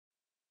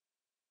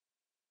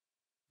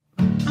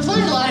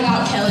a lot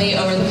about Kelli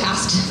over the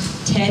past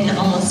 10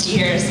 almost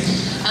years.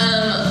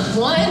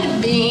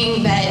 One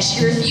being that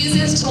she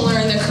refuses to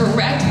learn the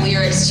correct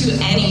lyrics to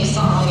any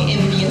song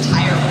in the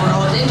entire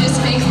world and just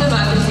makes them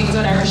up and sings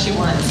whatever she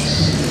wants.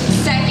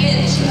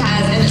 Second, she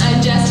has an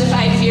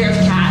unjustified fear of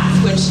cats,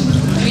 which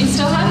we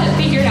still haven't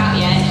figured out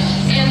yet.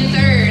 And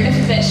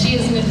third, that she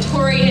is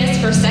notorious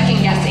for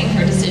second-guessing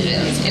her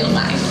decisions in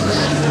life.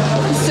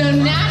 So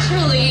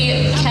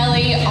naturally,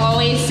 Kelli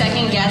always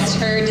second-guessed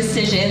her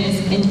decisions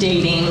in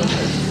dating.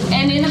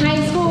 And in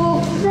high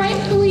school,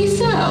 rightfully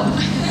so.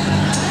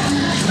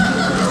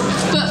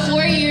 But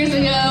 4 years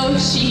ago,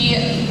 she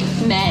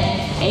met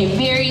a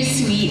very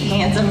sweet,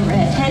 handsome,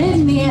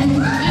 red-headed man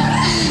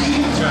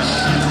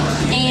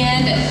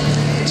and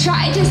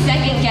tried to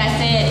second-guess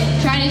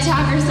it, tried to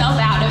talk herself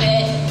out of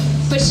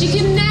it, but she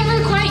could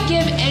never quite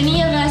give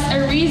any of us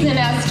a reason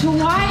as to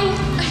why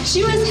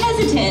she was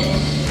hesitant.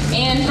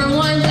 And for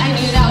once, I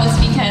knew that was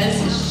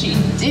because she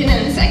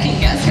didn't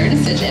second-guess her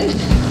decision.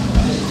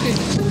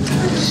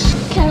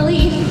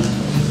 Kelli,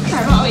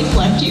 I've always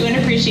loved you and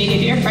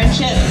appreciated your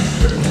friendship.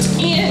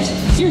 And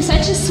you're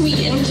such a sweet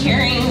and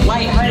caring,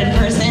 lighthearted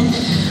person.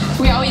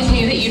 We always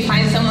knew that you'd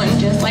find someone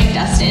just like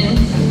Dustin